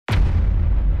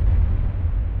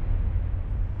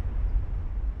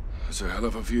That's a hell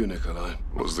of a view, Nikolai.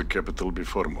 Was the capital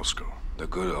before Moscow? The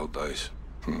good old days.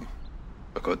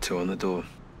 I got 2 on the door.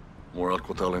 More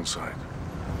Al-Qatala inside.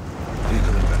 Are you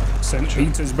coming back? St.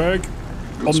 Petersburg.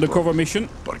 Good Undercover spot. mission.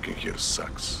 Parking here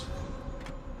sucks.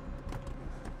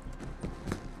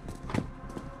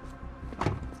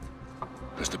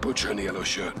 There's the butcher in the yellow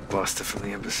shirt. Blaster from the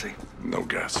embassy. No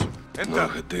gas. No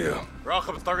idea.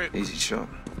 Easy shot.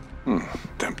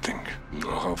 Tempting.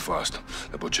 Oh, how fast?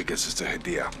 The butcher gets us to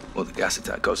Hidia. Or the gas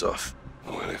attack goes off.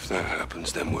 Well, if that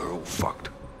happens, then we're all fucked.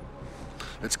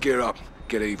 Let's gear up.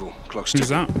 Get evil. Clock's Who's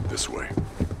ticking. that? This way.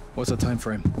 What's the time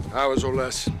frame? Hours or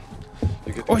less.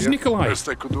 You get Oh, it's the Nikolai. Best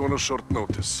I could do on a short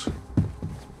notice.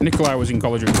 Nikolai was in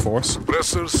College of Force.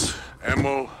 Suppressors,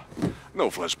 ammo, no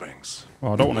flashbangs.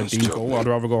 Well, I don't want Nice a job, deagle. mate. I'd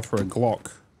rather go for a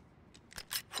Glock.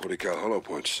 40 cal hollow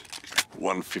points.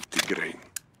 150 grain.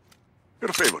 Your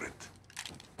favorite.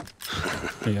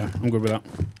 Yeah, I'm good with that.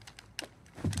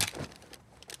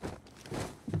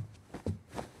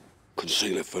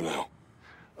 Conceal it for now.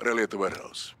 Rally at the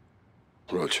warehouse.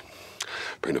 Rog,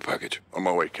 bring the package. On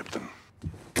my way, Captain.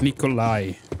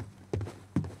 Nikolai.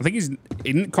 I think he's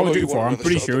in Call of Oh, Duty you 4. want I'm another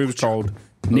pretty shot sure at he the was butcher? called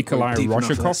Nikolai Deep enough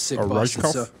for that Rozhikov sick or bastard,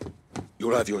 Rozhikov. sir.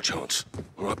 You'll have your chance.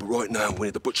 All right, but right now, we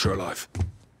need the butcher alive.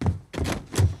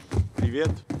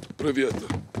 Привет. Привет.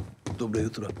 Доброе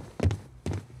утро.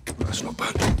 That's not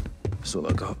bad. That's all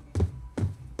I got.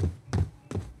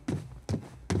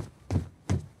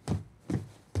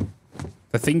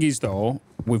 The thing is, though,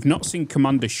 we've not seen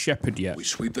Commander Shepard yet. We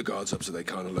sweep the guards up so they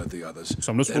can't alert the others.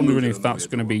 So I'm just Then wondering move if in on that's the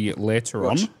going to rear be later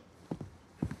on Watch.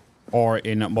 or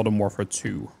in Modern Warfare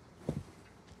 2.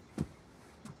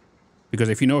 Because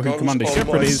if you know who Guns Commander on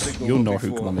Shepard my is, signal you'll know who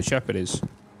before. Commander Shepard is.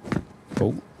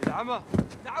 Oh,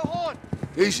 door.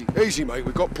 Easy, easy, mate.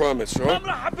 We've got permits, right?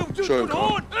 Show him,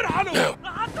 Carl. Now.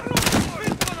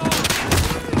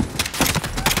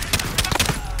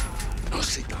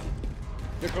 Nicely done.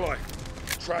 Nikolai,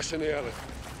 trash in the alley.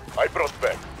 I brought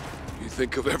back. You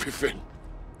think of everything.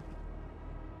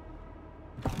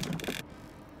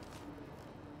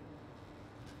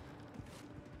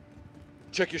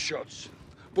 Check your shots.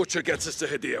 Butcher gets us to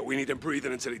Hidia. We need him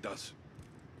breathing until he does.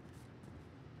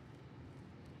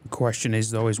 the question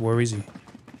is, though, is where is he?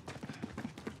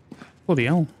 Bloody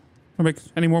hell. Don't make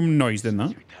any more noise than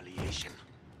that. Retaliation.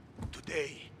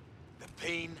 Today, the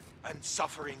pain and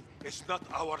suffering is not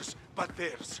ours, but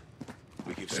theirs.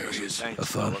 We give There he special is. thanks to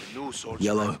Affirm. our new soldier.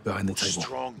 Yellow behind the whose table.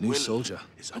 Strong New will soldier.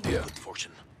 is our Yeah. good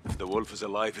fortune. If the wolf is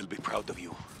alive, he'll be proud of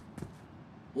you.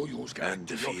 All yours, gang. And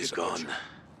Do if not he is get the gone, butcher.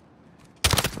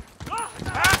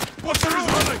 what's the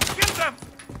running? Kill them!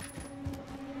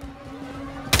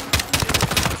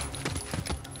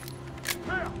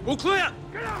 All clear!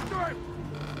 Get after him!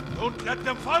 Don't let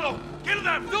them follow! Kill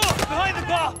them! Door! Behind the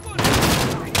bar!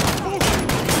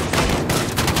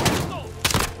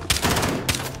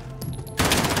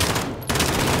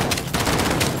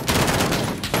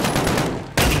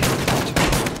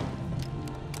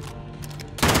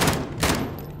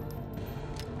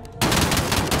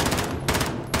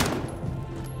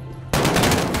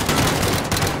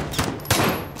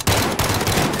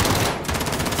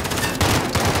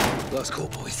 Last call,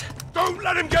 boys. Don't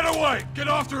let him get away! Get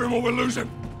after him or we'll lose him!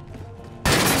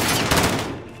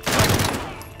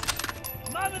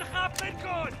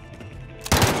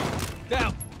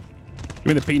 Down! Give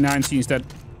me the P90 instead.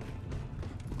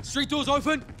 Street doors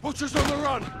open! Butcher's on the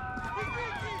run!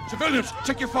 Civilians,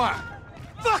 check your fire!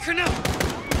 Fucking hell!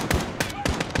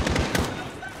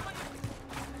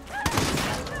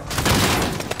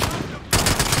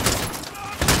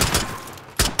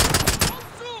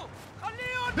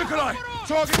 Nikolai,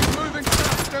 target is moving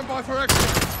south. Stand by for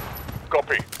exit.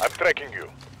 Copy. I'm tracking you.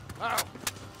 How?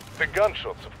 The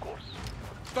gunshots, of course.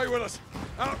 Stay with us.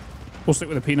 Out. We'll stick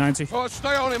with the P90. All right,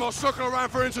 stay on him. I'll circle around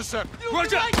for intercept.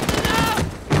 Roger!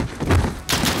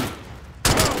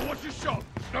 Oh, what's your shot?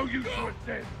 No use for it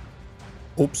dead.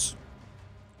 Oops.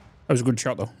 That was a good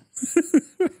shot, though.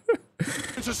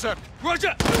 Intercept.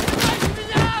 Roger!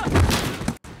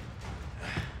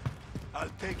 I'll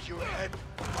take your head,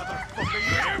 motherfucker. You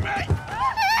hear me?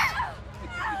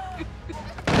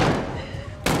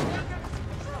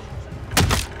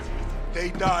 They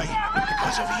die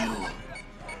because of you.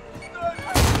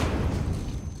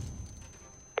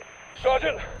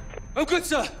 Sergeant! I'm good,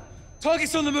 sir!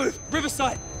 Target's on the move!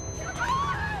 Riverside!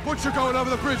 Butcher going over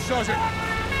the bridge, Sergeant.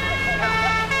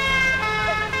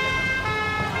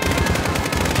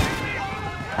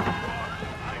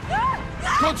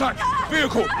 Contact!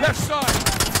 Vehicle, left side!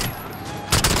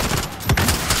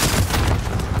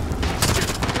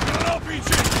 Got an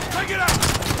RPG! Take it out!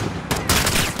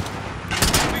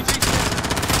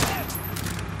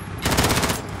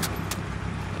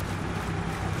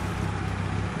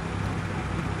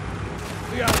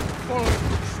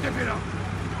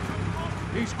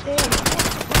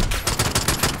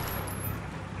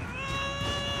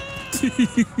 There!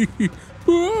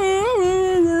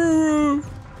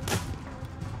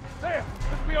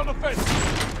 Let's be on the fence!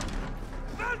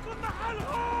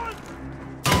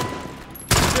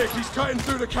 Nick, he's cutting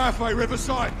through the cafe,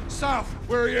 Riverside. South,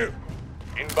 where are you?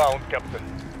 Inbound, Captain.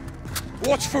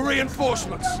 Watch for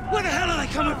reinforcements. Where the hell are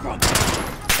they coming from?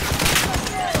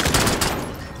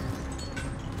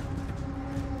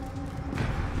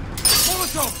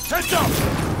 Molotov, heads up!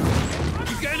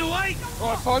 He's getting away! All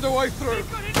right, find a way through.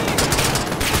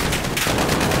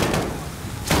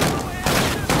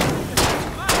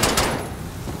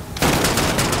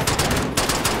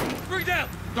 Bring down!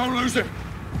 Don't lose him.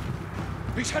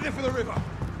 He's heading for the river.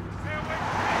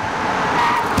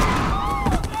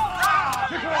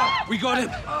 We got him!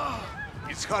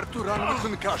 It's hard to run with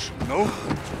concussion, no?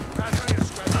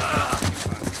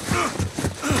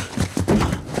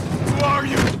 Who are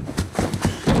you?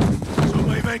 So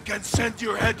my men can send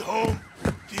your head home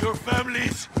to your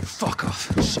families? Fuck off,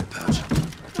 shitbird.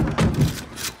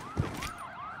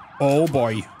 Oh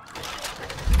boy.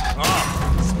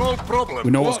 Small problem.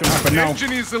 We know what's going to happen the now.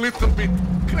 Engine is a little bit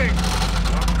cranked.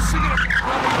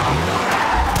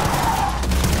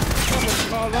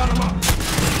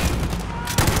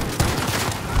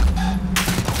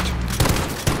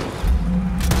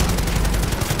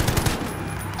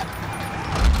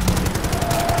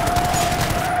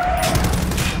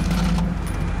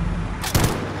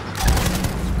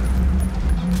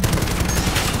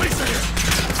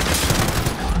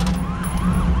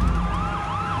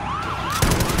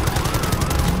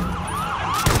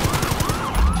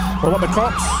 What about the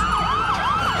cops?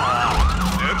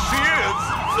 There she is!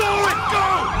 Blow it, go!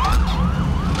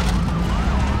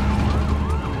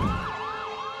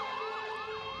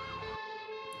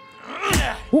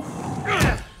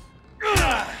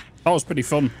 That was pretty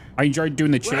fun. I enjoyed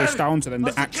doing the chase downs and then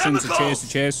the action to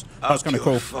chase. That was kind of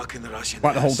cool. Fucking Russian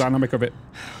Like the whole dynamic of it.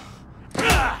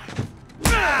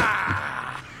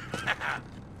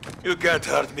 You can't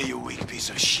hurt me, you weak piece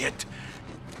of shit.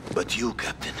 But you,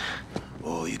 Captain,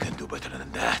 oh, you can do better than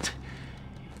that.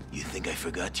 You think I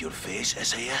forgot your face,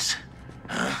 SAS?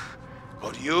 Huh?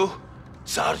 Or you,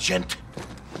 Sergeant?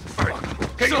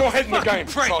 Get your head in the game,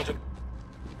 Sergeant.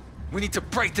 We need to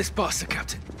break this bastard,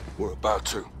 Captain. We're about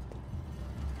to.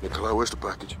 Nikolai, where's the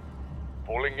package?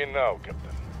 Pulling in now,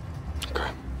 Captain.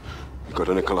 Okay. You go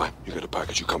to Nikolai. You get a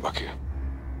package. You come back here.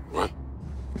 Right?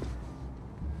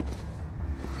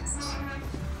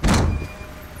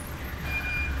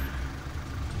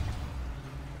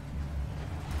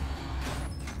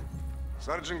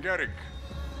 Sergeant Garrick,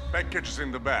 package is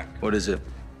in the back. What is it?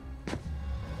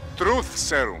 Truth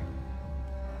serum.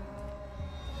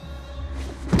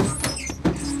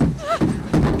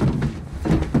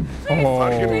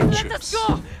 Argument Let chips. us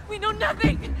go! We know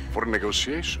nothing! For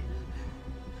negotiation.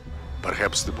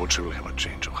 Perhaps the butcher will have a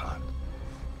change of heart.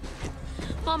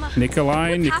 Mama.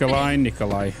 Nikolai.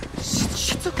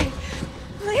 Shh, it's okay.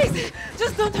 Please,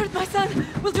 just don't hurt my son.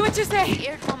 We'll do what you say.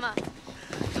 Here, Mama.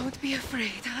 Don't be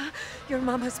afraid, huh? Your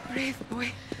mama's brave,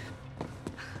 boy.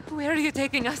 Where are you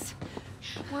taking us?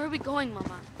 Where are we going,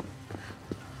 Mama?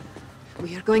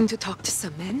 We are going to talk to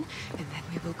some men, and then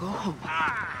we will go home.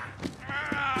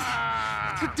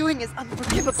 What you're doing is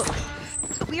unforgivable.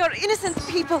 We are innocent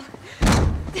people.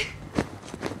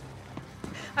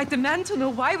 I demand to know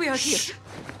why we are here.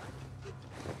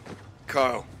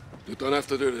 Kyle, you don't have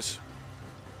to do this.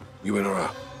 You in or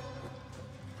out?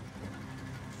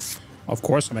 Of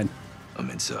course I'm in. I'm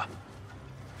in, sir.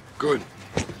 Good.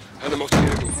 Hand them off to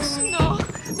you. No,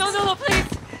 please.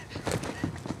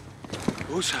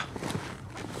 Who's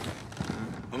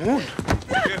Amun?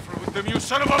 Careful with them, you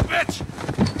son of a bitch!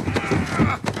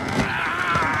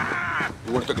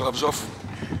 You want the gloves off?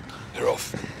 They're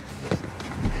off.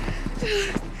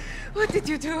 What did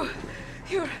you do?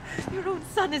 Your own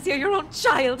son is here, your own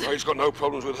child. Oh, he's got no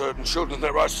problems with hurting children, isn't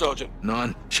that right, Sergeant?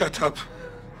 None. Shut up.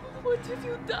 What have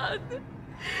you done?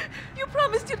 You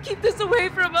promised you'd keep this away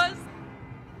from us.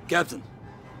 Captain,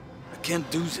 I can't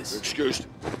do You're this. excused.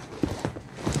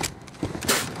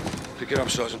 Pick it up,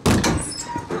 Sergeant.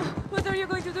 What are you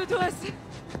going to do to us?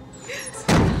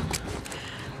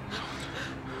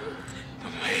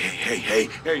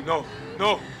 Hey, no.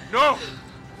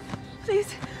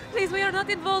 Please, we are not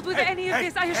involved with any of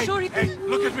this. I assure you. Hey,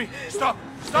 look at me. Stop.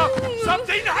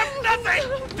 They have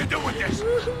nothing to do with this.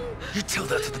 You tell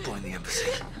that to the boy in the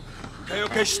embassy.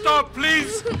 Okay, stop,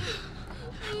 please.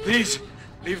 Please,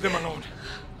 leave them alone.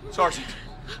 Sergeant,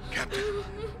 Captain,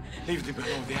 leave them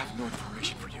alone. They have no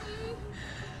information for you.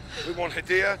 We want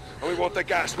Hadia, and we want the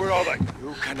gas. Where are they?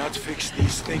 You cannot fix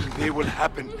these things. They will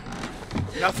happen.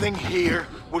 Nothing here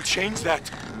will change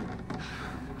that.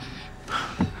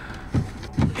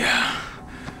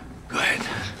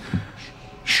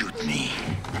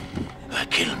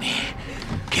 Kill me.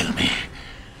 Kill me.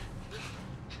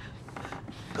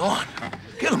 Go on.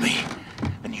 Kill me.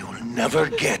 And you will never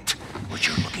get what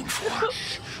you're looking for.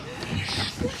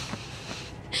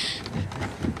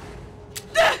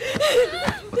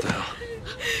 What the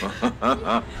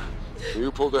hell?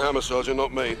 You pulled the hammer, Sergeant,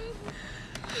 not me.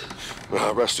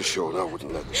 Rest assured, I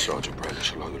wouldn't let the Sergeant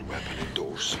brandish a loaded weapon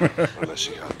indoors, unless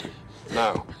he had to.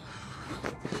 Now,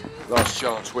 last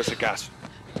chance, where's the gas?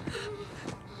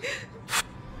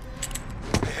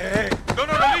 Hey! No,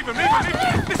 leave him!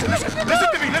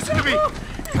 Listen to me!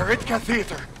 Karitka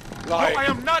Theater. Lie. No, I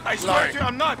am not, I swear to you,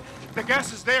 I'm not. The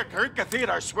gas is there, Karitka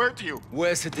Theater, I swear to you.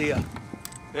 Where's Hadia?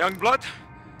 The young blood?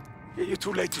 You're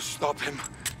too late to stop him.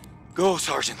 Go,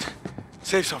 Sergeant.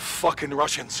 Save some fucking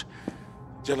Russians.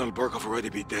 General Burkov already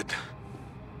be dead.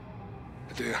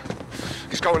 Dear,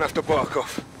 he's going after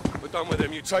Barkov. We're done with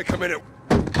him. You take a minute.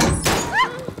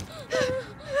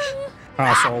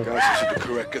 Asshole. Guys, this is the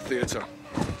Karetka Theater.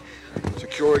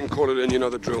 Securing, call it in, you know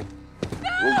the drill.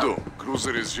 Will do.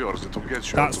 Cruiser is yours. It will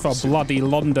get you. That's for bloody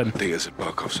London. Diaz at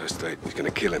Barkov's estate. He's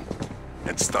gonna kill him.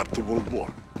 And start the World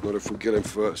War. Not if we kill him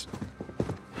first.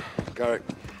 Garrick,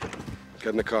 get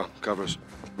in the car. Cover us.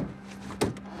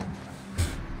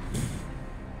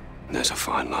 There's a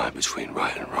fine line between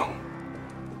right and wrong.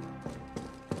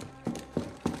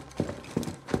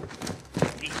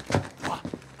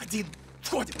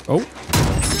 Oh.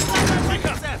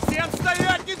 Всем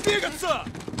стоять, не двигаться!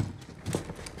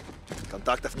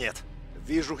 Контактов нет.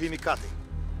 Вижу химикаты.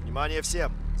 Внимание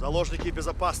всем. Заложники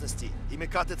безопасности.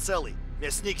 Химикаты целый.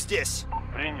 Мясник здесь.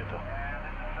 Принято.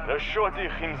 Расчет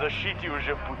их химзащите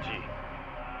уже в пути.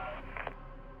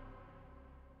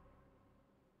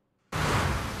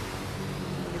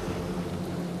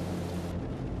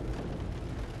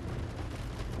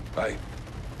 Hey,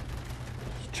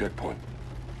 it's a checkpoint.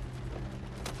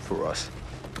 For us.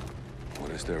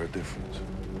 What is there a difference?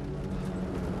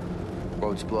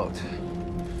 Road's blocked.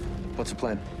 What's the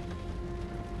plan?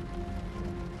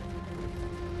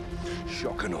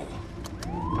 Shock and all.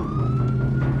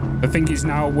 The thing is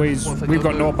now is we've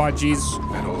got no badges.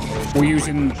 We're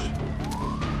using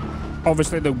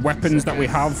obviously the weapons that we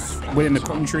have within the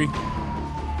country.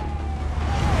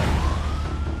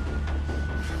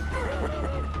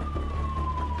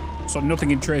 So nothing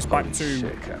can trace back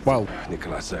to, well,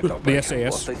 the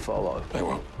SAS. They follow. They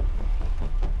won't.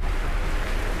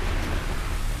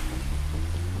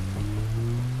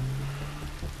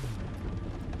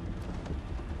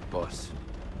 Boss.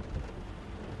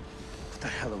 What the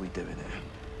hell are we doing here?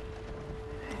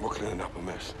 We're cleaning up a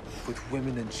mess. With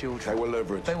women and children. They were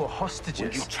leveraged. They were hostages.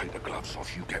 When you take the gloves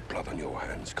off, you get blood on your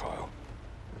hands, Kyle.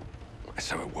 That's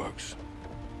how it works.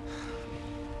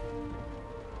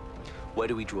 Where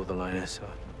do we draw the line, sir?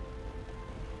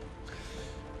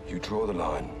 You draw the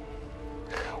line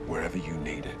wherever you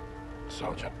need it,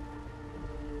 Sergeant.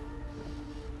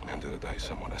 End of the day,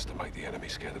 someone has to make the enemy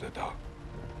scared of the dark.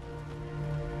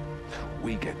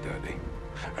 We get dirty,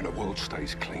 and the world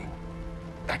stays clean.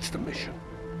 That's the mission.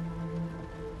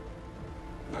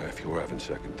 Now, if you're having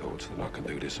second thoughts, then I can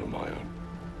do this on my own.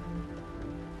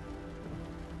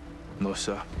 No,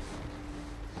 sir.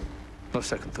 No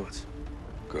second thoughts.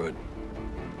 Good.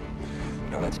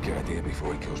 Now let's get out of here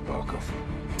before he kills Barkov.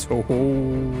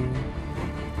 Oh.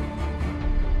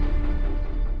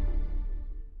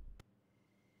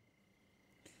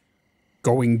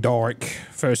 Going dark,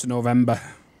 1st of November.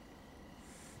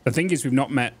 The thing is, we've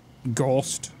not met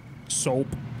Ghost, Soap,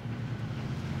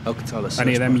 Al-Qatala,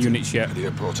 any of them units yet.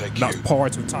 That's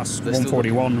part of Task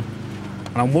 141.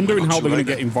 And I'm wondering how they're going to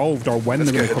get involved or when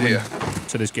they're going to come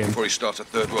into this game. Before he starts a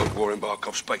third world war in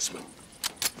Barkov's basement.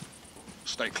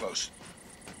 Stay close.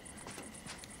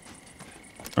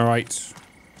 All right.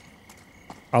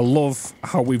 I love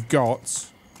how we've got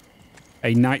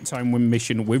a nighttime win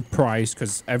mission with prize,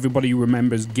 because everybody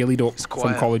remembers Gillied Up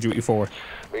from Call of Duty 4.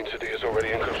 Means Hadia's already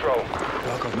in control.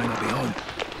 Barkov may not be home.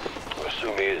 I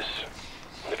assume he is.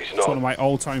 If he's not, It's one of my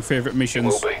all-time favorite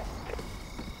missions. Will be.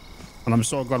 And I'm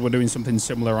so glad we're doing something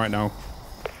similar right now.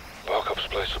 Barkov's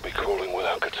place will be crawling with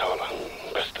Al-Qatala.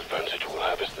 Best advantage we'll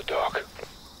have is the dark.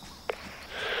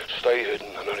 Stay hidden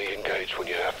and only engage when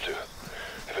you have to.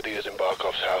 If Hadia's in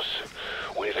Barkov's house,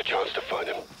 we need a chance to find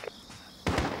him.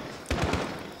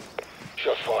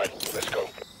 Shot fired. Let's go.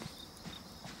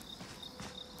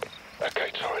 That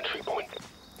gate's our entry point.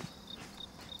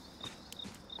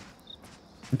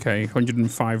 Okay,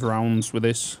 105 rounds with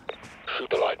this. Shoot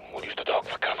the light. We'll use the dark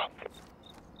for cover.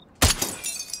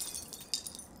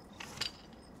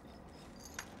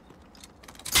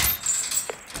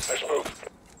 Let's move.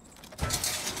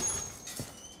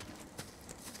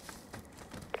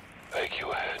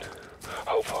 AQ ahead.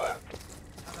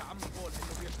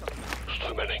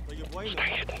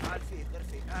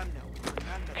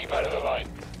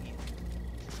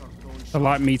 The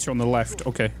light meter on the left.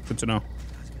 Okay, good to know.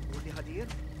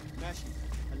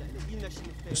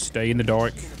 Just stay in the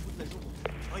dark.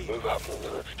 Move up.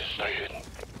 Just stay hidden.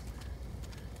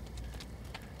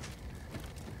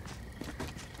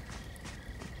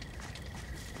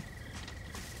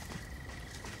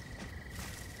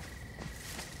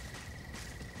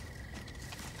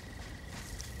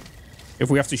 If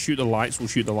we have to shoot the lights, we'll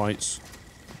shoot the lights.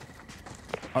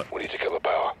 We need to kill the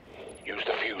power. Use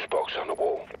the fuse box on the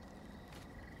wall.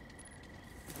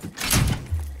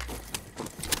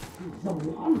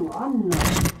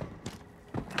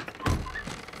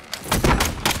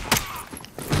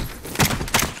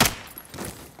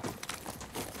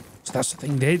 So that's the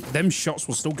thing. Them shots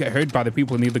will still get heard by the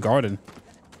people near the garden.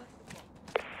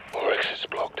 Our exit's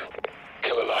blocked.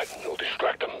 Kill a light and it'll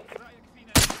distract them.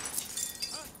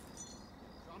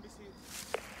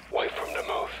 Wait for him to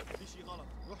move.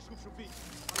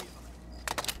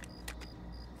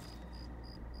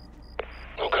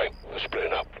 Okay, we're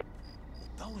splitting up.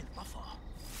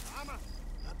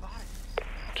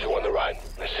 Two on the right.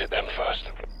 Let's hit them first.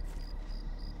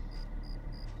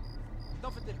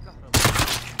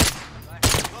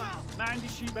 ما عندي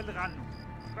شي بلغ عنه.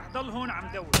 رح ضل هون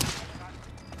عم دور.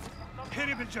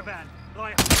 هرب الجبان.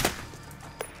 رايح.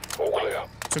 All clear.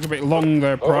 Took a bit long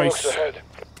there, Price. Ahead.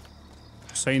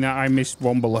 Saying that I missed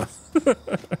one below.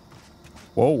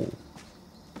 Whoa.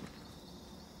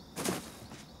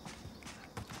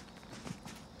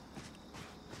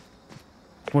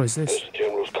 What is this? This is the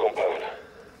General's compound.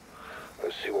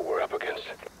 Let's see what we're up against.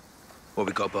 What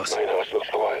we got, boss? Main house looks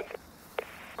quiet.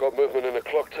 Got movement in the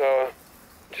clock tower,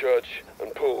 church,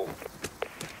 and pool.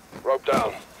 Rope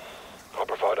down. I'll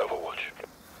provide overwatch.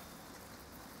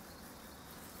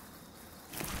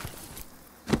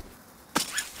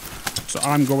 So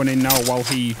I'm going in now while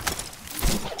he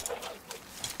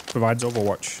provides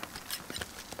overwatch.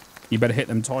 You better hit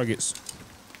them targets.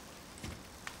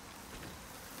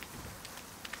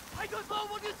 I don't know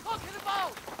what you're talking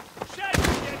about.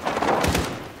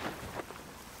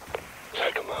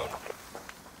 Take him out.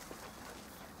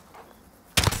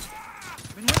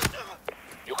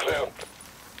 You clear.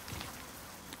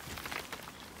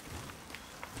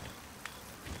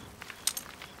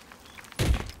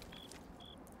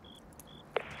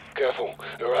 Careful,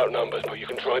 they're outnumbered, but you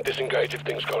can try and disengage if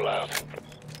things go loud.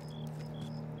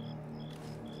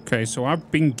 Okay, so I've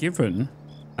been given,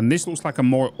 and this looks like a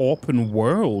more open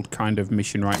world kind of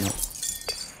mission right now.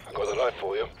 I got the light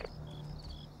for you.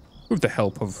 With the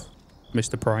help of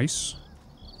Mr. Price.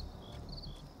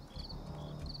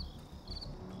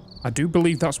 I do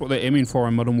believe that's what they're aiming for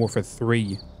in Modern Warfare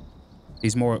 3.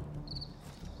 These more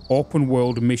open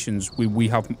world missions. We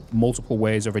have multiple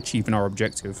ways of achieving our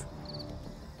objective.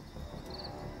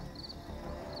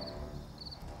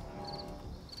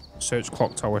 Search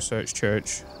clock tower, search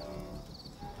church.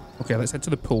 Okay, let's head to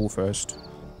the pool first.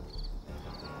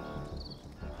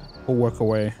 We'll work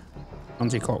away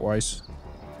anti-clockwise.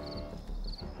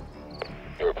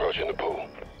 You're approaching the pool.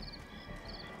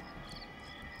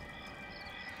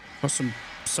 Got some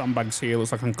sandbags here.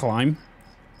 Looks like I can climb.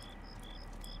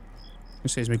 It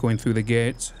says me going through the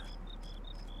gate.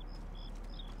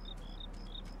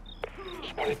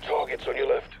 Spotted targets on your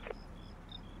left.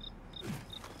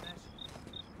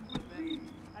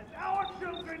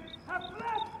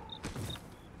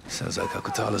 Sounds like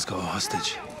Al-Qatala's got a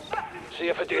hostage. See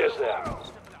if Adir's there.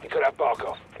 He could have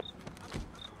Barkov.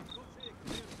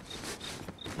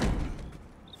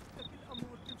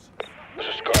 There's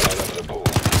a skyline over the pool.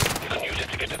 You can use it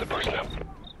to get to the prisoner.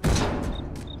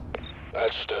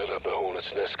 That's stirred up the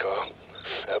Hornet's Nest car.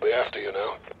 They'll be after you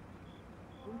now.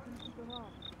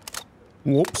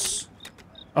 Whoops.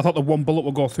 I thought the one bullet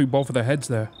would go through both of their heads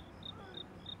there.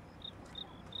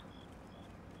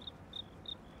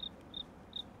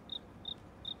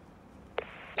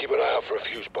 Keep an eye out for a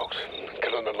fuse box.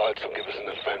 Kill on the lights will give us an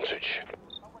advantage.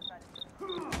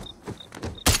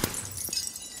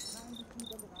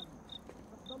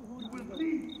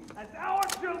 As our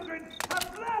children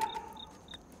have left.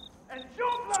 And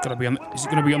It's gotta be on. Is it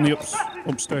gonna be on the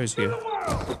upstairs here?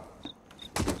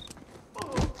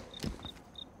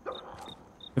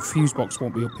 The fuse box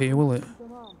won't be up here, will it?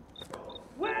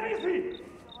 Where is he?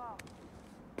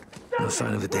 No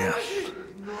sign of Adir.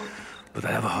 But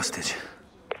I have a hostage.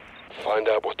 Find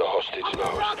out what the hostage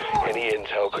knows. Any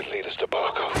intel could lead us to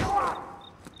Barkov.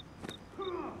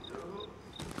 I'm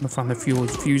gonna find the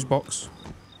fuse box.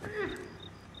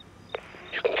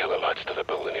 You can kill the lights to the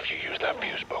building if you use that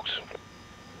fuse box.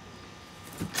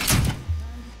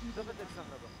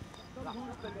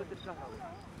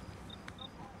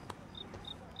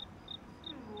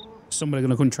 Somebody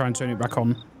gonna come try and turn it back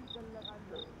on.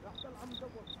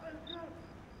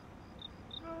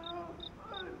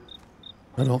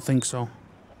 I don't think so.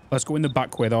 Let's go in the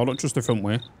back way, though. I don't trust the front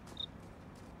way.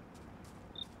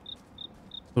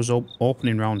 There was an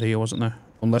opening round here, wasn't there?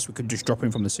 Unless we could just drop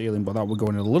in from the ceiling, but that would go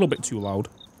in a little bit too loud.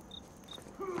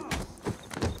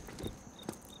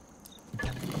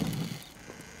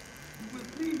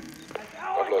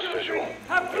 I've lost visual.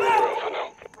 Have blood!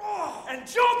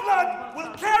 And your blood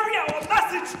will carry our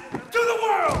message to the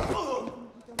world!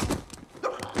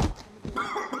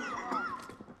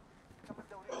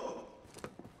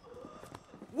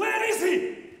 Where is he?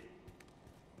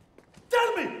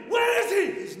 Tell me, where is he?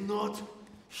 He's not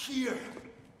here.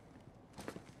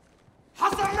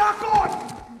 حصرناكم!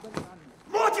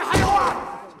 موت يا حيوان!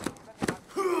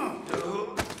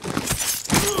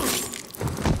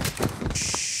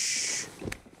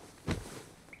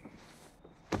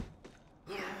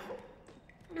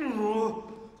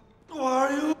 Who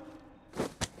are you?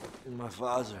 My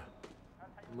father.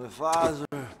 My father.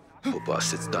 Oh,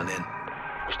 boss, it's done in.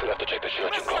 We still have to check the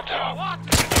church and clock tower.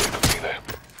 It could be there.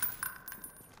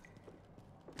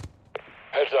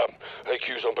 Heads up.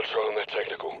 AQ's on patrol and they're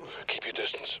technical. Keep your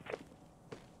distance.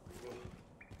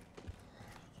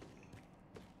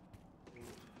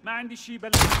 ما عندي شيء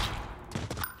بل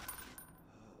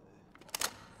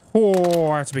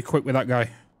Oh, I have to be quick with that guy.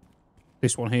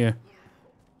 This one here.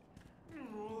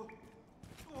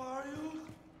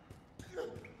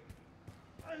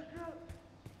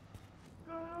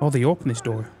 Oh, they open this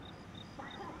door.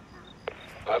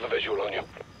 I have a visual on you.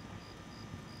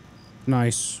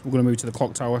 Nice. We're going to move to the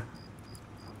clock tower.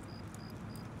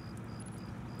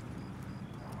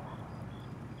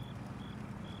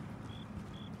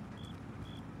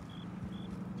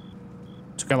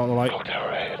 Check out the light. Clock tower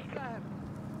ahead.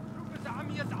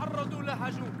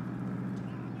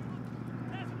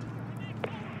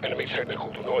 Enemy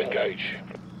technical, do not engage.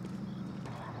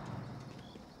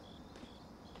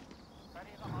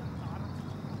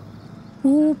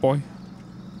 Oh boy.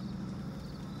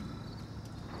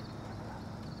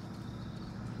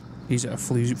 He's at a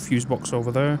fuse box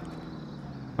over there.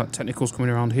 That technical's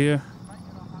coming around here.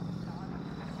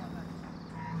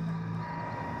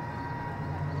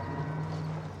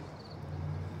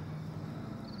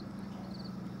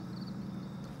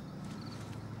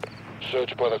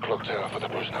 Search by the clock tower for the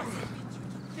prisoner.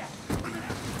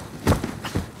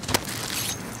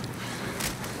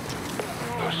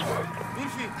 No smoke.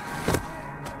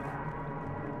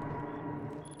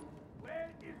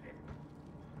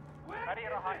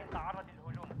 فريرها إن تعرض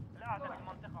للهجوم الأعداء في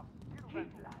المنطقة.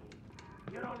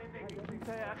 أنت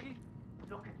يا أخي.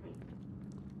 Look at me.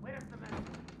 Where's the man?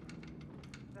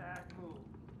 Bad move.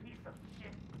 Piece of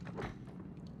shit.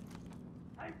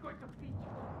 I'm going to beat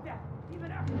you to death,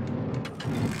 even after.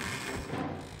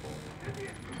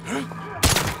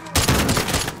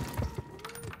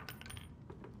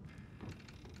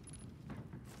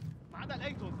 ما عدا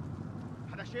لقيتهم.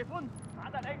 حدا شايفهم؟ ما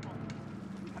عدا لقيتهم.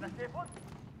 حدا شايفهم؟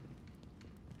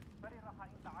 فريرها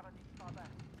إن تعرض للإصابات.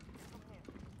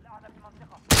 الأعداء في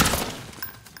المنطقة.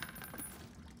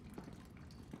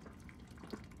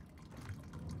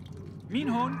 مين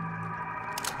هون؟ مين؟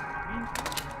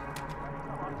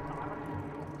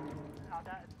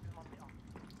 الأعداء في المنطقة.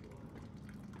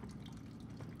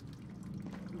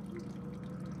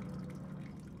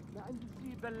 ما عندي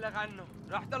شيء بلغ عنه،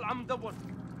 راح ضل عم دور.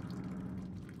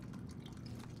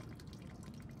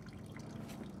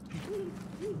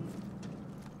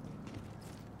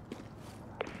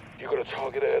 You got a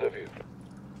target ahead of you.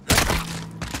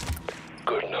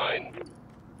 Good 9.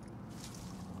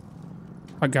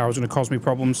 That guy was going to cause me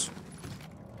problems.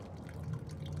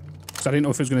 Because I didn't know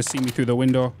if he was going to see me through the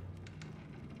window.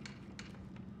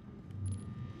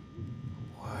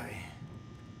 Why?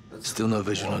 Still no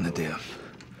visual on the deal.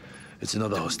 It's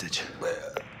another hostage.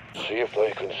 See if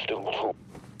they can still talk.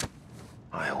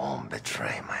 I won't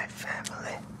betray my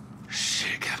family.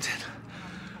 Shit, Captain.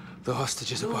 The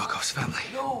hostage is Barkov's family.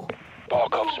 No!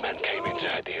 Barkov's men came into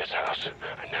Hadia's house,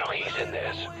 and now he's in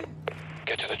theirs.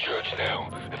 Get to the church now.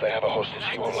 If they have a hostage,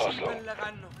 he won't last long. بلغ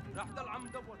عنه، راح ضل عم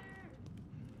دور.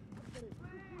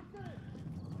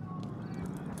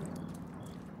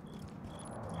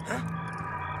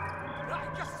 راح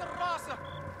يكسر راسك.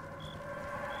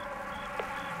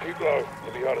 Keep low.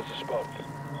 He'll be hard to spot.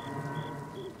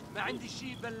 ما عندي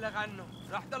شيء بلغ عنه،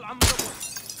 راح ضل عم دور.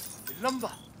 اللمبة.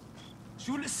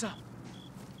 شو لسه؟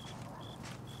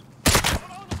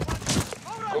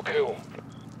 Go kill.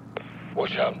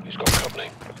 Watch out. He's got company.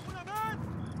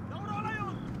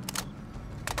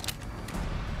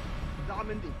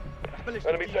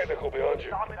 Enemy technical behind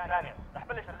you. راح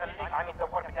بلش اخليك عم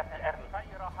يدور بكف الارمي.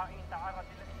 فريرها إن تعرض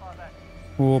للإصابات.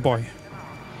 Oh boy.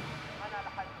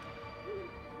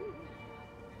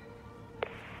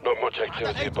 much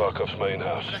activity at Barkov's main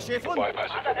house. We'll bypass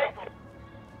it for now.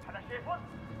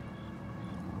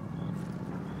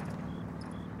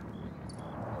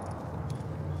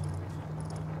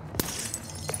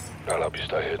 I'll help you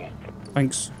stay hidden.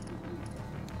 Thanks.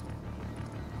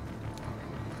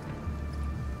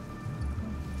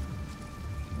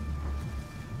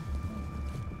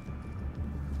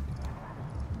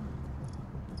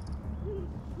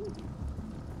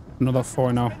 Another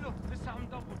 4 now.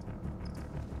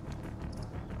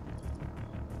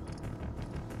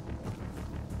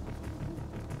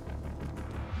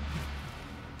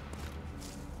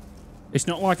 It's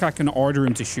not like I can order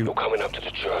him to shoot. You're coming up to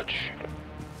the church.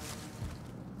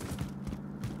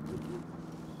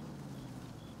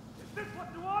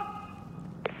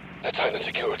 Lieutenant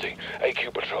Security,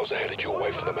 AQ patrols are headed your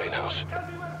way from the main house.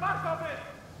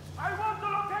 I want the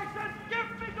location! Give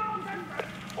me the location!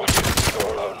 Watch it,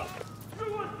 you're alone. You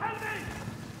will tell me!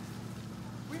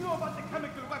 We know about the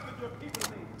chemical weapons your people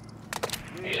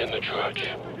need. He's in the church.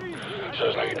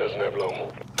 Sounds like he doesn't have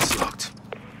long. It's locked.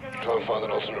 Try and find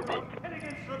an alternate route.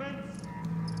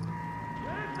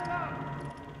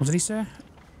 What did he say?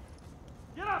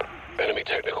 Enemy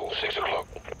technical, 6 o'clock.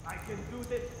 I can do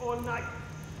this all night.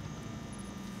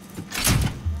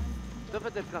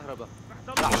 طفت الكهرباء.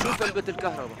 راح شوف البيت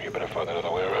الكهرباء. You better find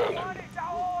another way around.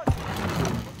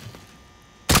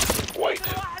 Wait,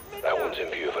 that one's in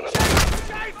view of another.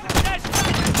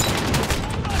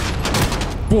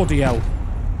 Bloody hell.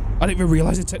 I didn't even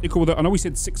realise the technical with it. I know he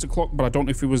said 6 o'clock, but I don't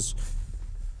know if he was...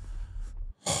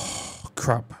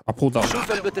 Crap, I pulled that.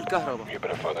 شوف البيت الكهرباء. You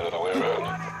better find another way around.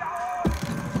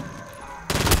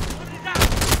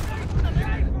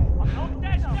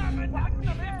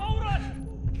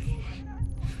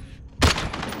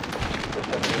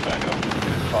 Back up.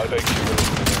 5 AQ.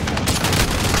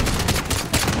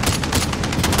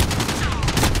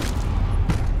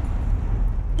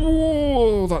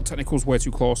 Oh, that technical's way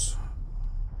too close.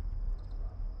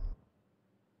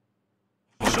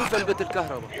 شوف البيت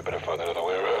الكهرباء. You better find another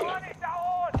way around.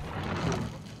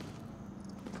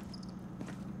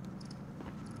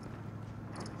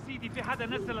 سيدي في حدا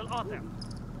نزل القاطع.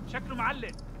 شكله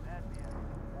معلق.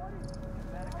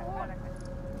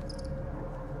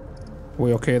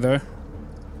 We okay there?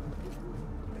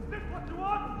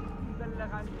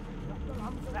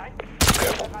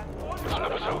 Careful. There's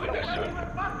another target next to him.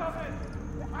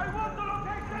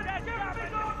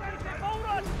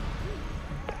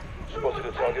 Spotted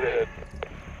a target ahead.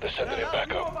 They're sending it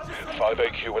back up. 5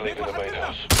 AQ will leave in the main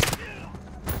house.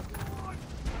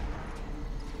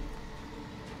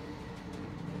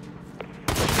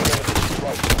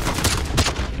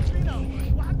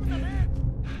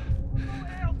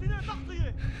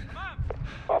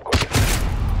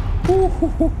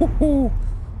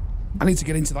 I need to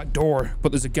get into that door,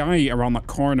 but there's a guy around that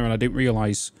corner and I didn't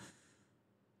realise.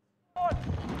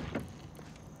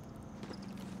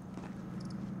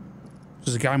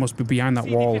 There's a guy must be behind that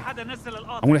wall.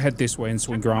 I'm going to head this way and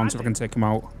swing around so I can take him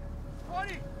out.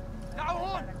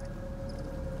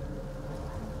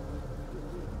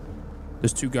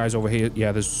 There's 2 guys over here.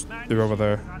 Yeah, they're over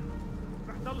there.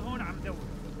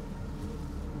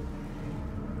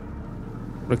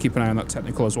 We'll keep an eye on that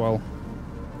technical as well.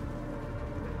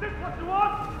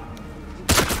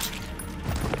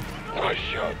 Nice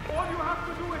shot. All you have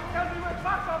to do is tell me where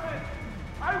backup is.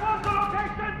 I want the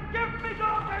location. Give me the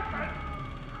location.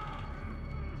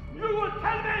 You will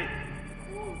tell me.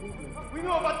 We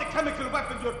know about the chemical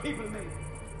weapons your people made.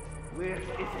 Where is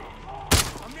it?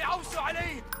 عم يعوسوا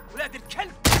علي ولاد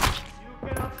الكلب. You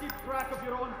cannot keep track of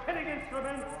your own killing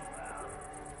instruments.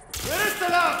 Where is the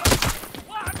lab?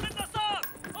 واحد منا صار.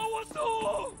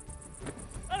 قوصوه.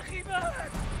 أخي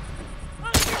مات.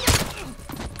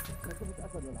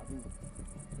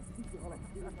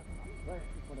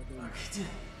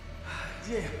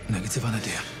 Negative on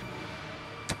idea.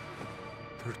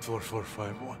 Third floor,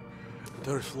 451.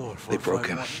 Third floor, 451. They broke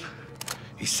him.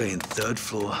 He's saying 3rd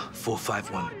floor,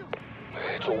 451.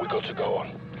 It's all we got to go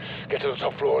on. Get to the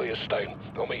top floor of the estate.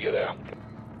 I'll meet you there.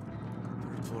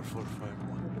 Third floor,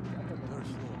 451. Third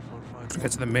floor, 451.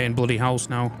 Get to the main bloody house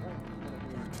now.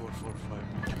 Third floor, 451.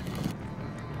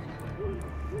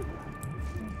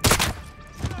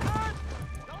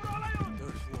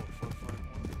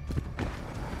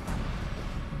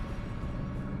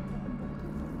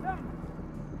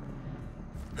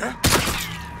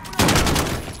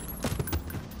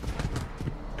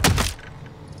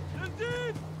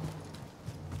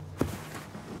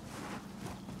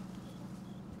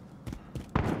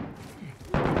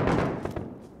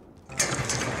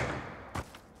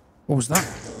 What was that?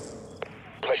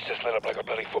 Place just lit up like a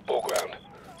bloody football ground.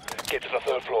 Get to the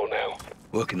 3rd floor now.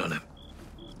 Working on him.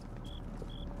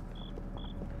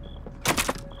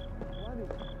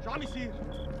 شو عم يصير؟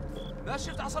 لا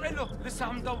شفت حصل له لسه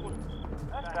عم ندور.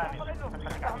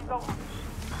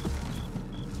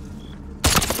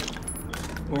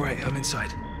 All right, I'm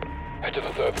inside. Head to the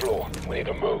 3rd floor. We need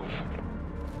to move.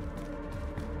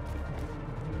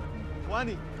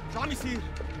 واني شو عم يصير؟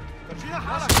 فرجينا لا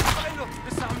حالك. شفت حصل له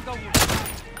لسه عم ندور.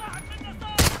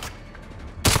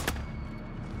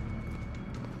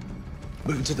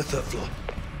 Moving to the 3rd floor.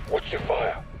 Watch your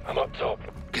fire. I'm up top.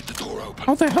 Get the door open.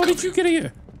 How the hell did you get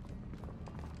here?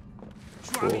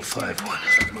 451.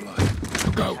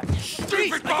 Go.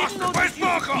 Stupid bastard! Where's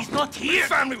Markov? He's not here. His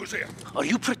family was here. Are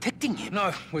you protecting him?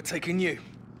 No, we're taking you.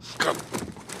 Come.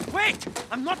 Wait!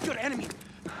 I'm not your enemy.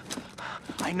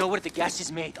 I know where the gas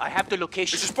is made. I have the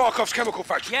location. This is Barkov's chemical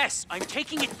factory. Yes, I'm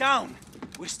taking it down.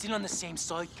 We're still on the same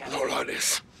side, Captain. Not like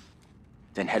this.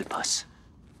 Then help us.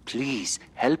 Please,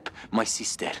 help my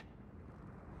sister.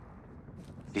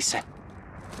 Listen.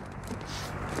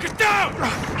 Get down!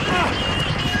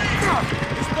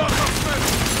 It's Barkov's men.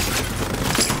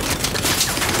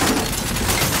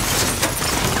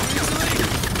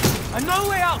 No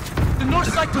way out! The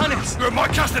north side tunnels! You're in my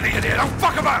custody, idiot! Don't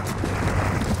fuck about!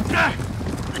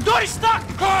 The door is stuck!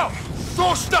 Carl!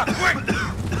 Door's stuck! Quick!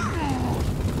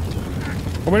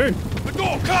 What are we doing? The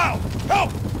door! Carl!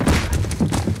 Help!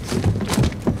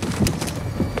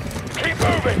 Keep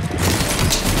moving!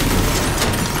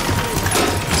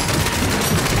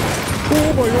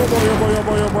 Oh boy, oh boy, oh boy, oh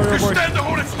boy, oh boy, oh Just boy. stand the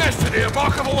hornet's nest in here.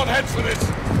 Markov will want heads for this.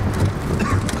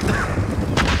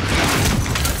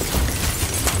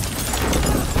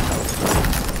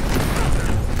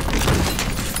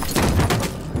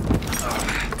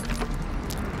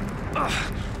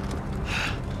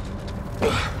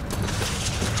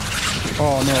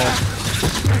 Oh no.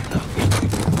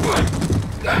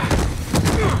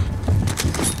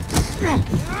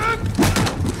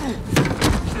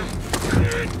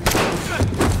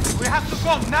 We have to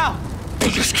go now. You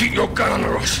just keep your gun on the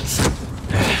Russians.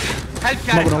 Help,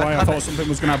 I'm not gonna lie, I thought something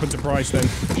was gonna happen to Price then.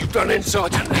 You've done in,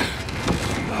 Sergeant.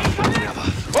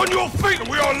 On your feet,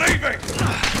 we are leaving!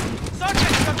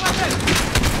 Sergeant, your weapon!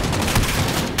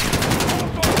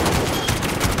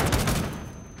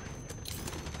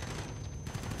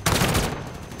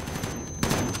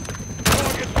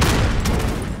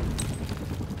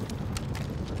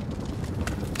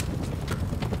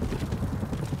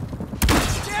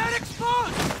 They're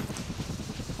exposed!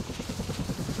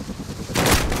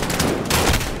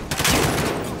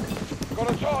 Got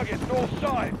a target, north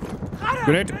side.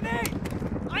 Grenade. Grenade!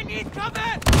 I need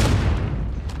cover!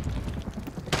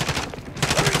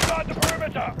 We're inside the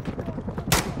perimeter.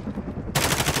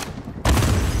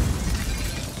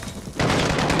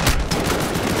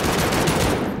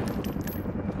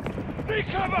 Need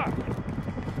cover!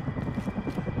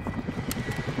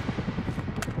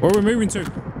 Where are we moving to?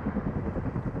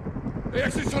 The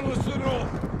exit tunnel is to the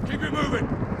north. Keep it moving.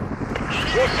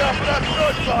 Watch out for that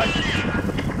searchlight.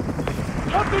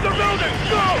 Come through the building!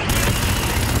 Go!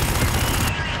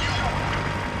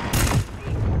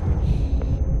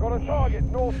 Got a target,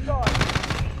 north side.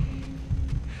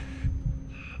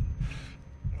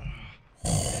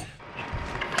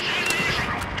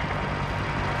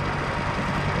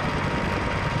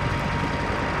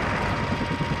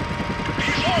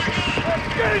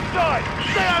 Get inside!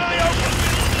 Stay out of the open!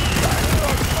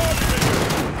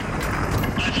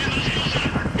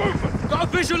 Movement! Got a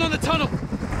visual on the tunnel!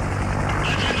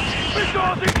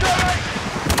 Missiles incoming!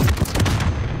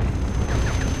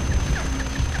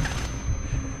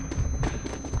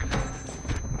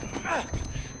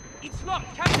 It's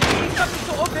locked, Captain. Need something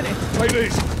to open it. Take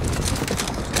these.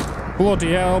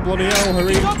 Bloody hell,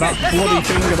 hurry. That bloody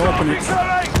thing will open it.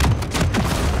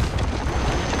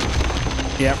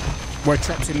 Yep, we're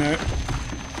trapped in there.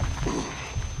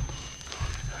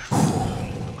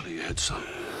 Bloody head, son.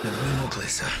 Never been more clear,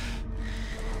 sir.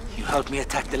 You helped me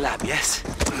attack the lab, yes?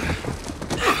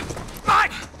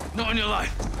 Mike! Not on your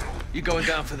life. You're going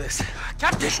down for this.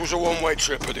 Captain! This was a one-way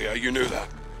trip, Adia. You knew that.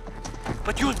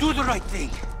 But you'll do the right thing,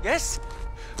 yes?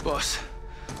 Boss,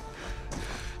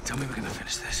 tell me we're gonna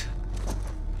finish this.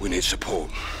 We need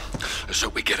support. Let's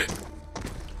hope we get it.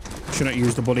 Shouldn't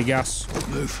use the bloody gas.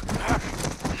 Move.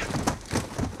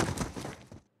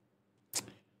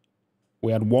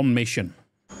 We had one mission.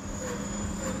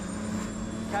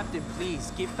 Captain,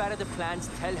 please, give Farah the plans,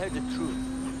 tell her the truth.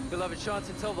 You'll have a chance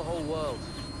to tell the whole world.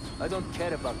 I don't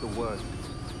care about the world.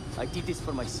 I did this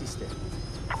for my sister.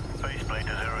 Baseplate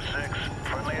to 06.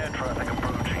 Friendly air traffic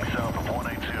approaching south of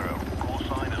 180. Call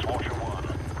sign is Watcher 1.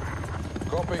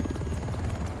 Copy.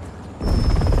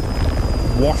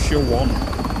 Washer 1.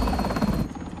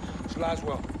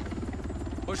 Laswell.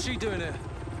 What's she doing here?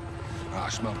 Ah, I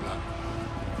smell blood.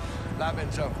 Lab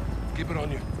intel. Keep it on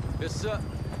you. Yes, sir.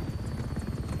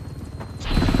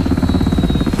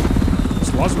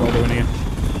 What's Laswell doing here?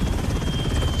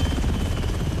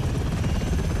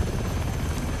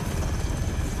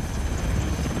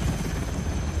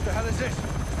 What the hell is this?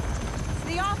 It's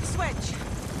the off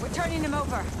switch. We're turning him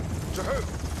over. To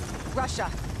who?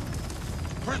 Russia.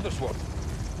 Prisoner swap.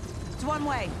 It's one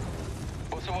way.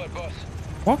 What's the word, boss?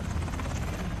 What?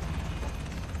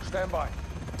 Stand by.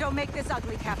 Don't make this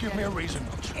ugly, Captain. Give me a reason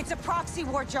not to. It's a proxy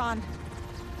war, John.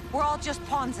 We're all just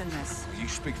pawns in this. You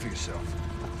speak for yourself.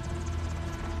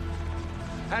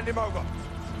 Hand him over.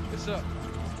 Yes, sir.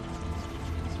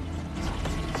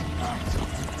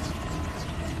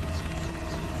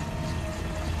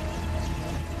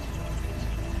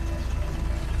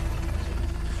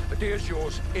 Idea's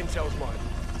yours, intel's mine.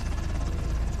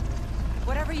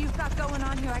 Whatever you've got going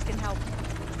on here, I can help.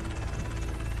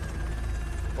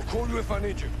 I'll call you if I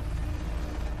need you.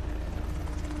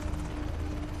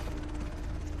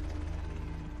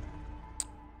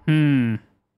 Hmm.